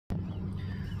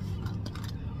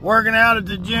Working out at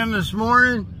the gym this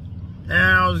morning, and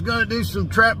I was going to do some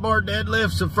trap bar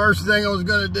deadlifts. The first thing I was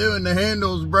going to do, and the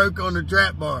handles broke on the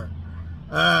trap bar.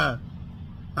 I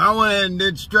went ahead and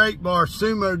did straight bar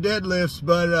sumo deadlifts,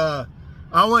 but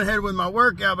I went ahead with my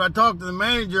workout. But I talked to the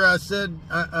manager. I said,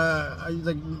 I was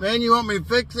like, man, you want me to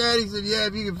fix that? He said, yeah,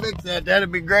 if you can fix that,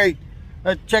 that'd be great.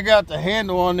 Let's check out the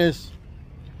handle on this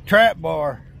trap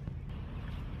bar.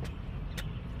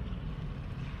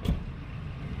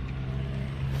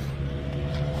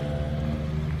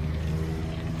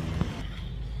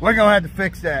 We're gonna have to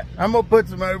fix that. I'm gonna put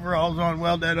some overalls on and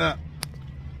weld that up.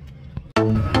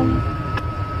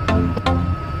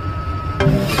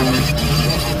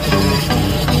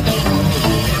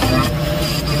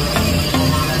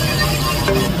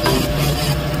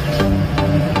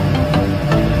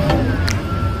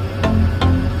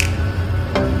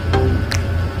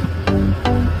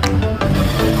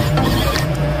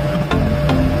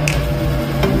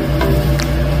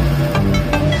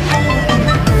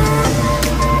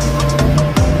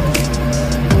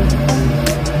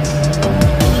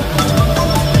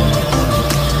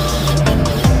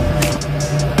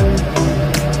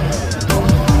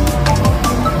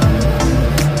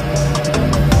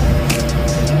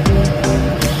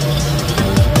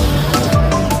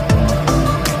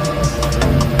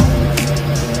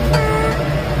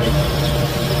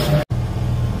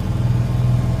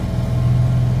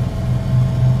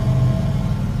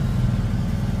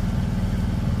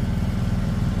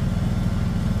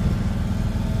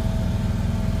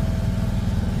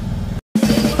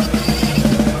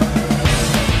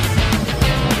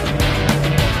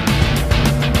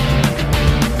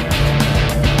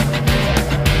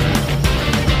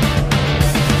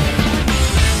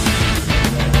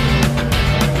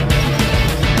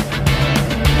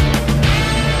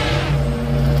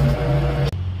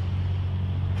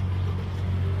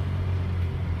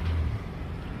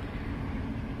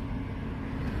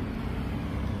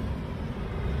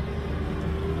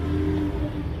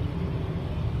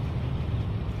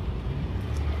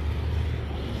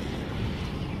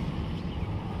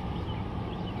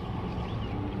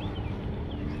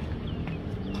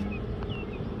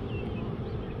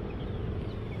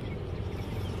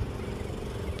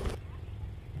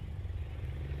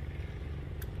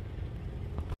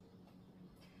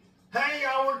 Hey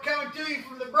y'all, we're coming to you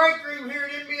from the break room here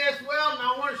at MBS Welding.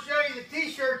 I want to show you the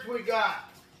t-shirts we got.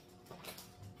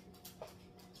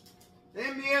 The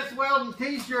MBS Welding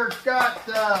t-shirts got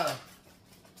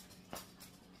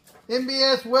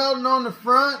MBS Welding on the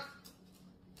front,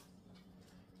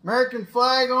 American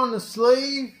flag on the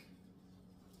sleeve,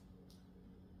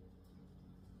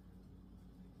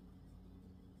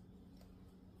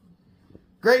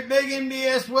 great big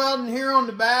MBS Welding here on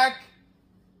the back.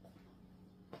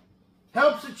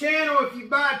 Helps the channel if you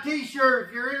buy a t-shirt.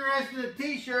 If you're interested in a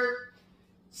t-shirt,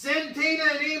 send Tina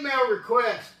an email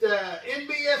request,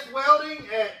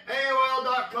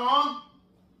 nbswelding@aol.com.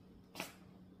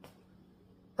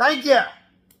 Thank you.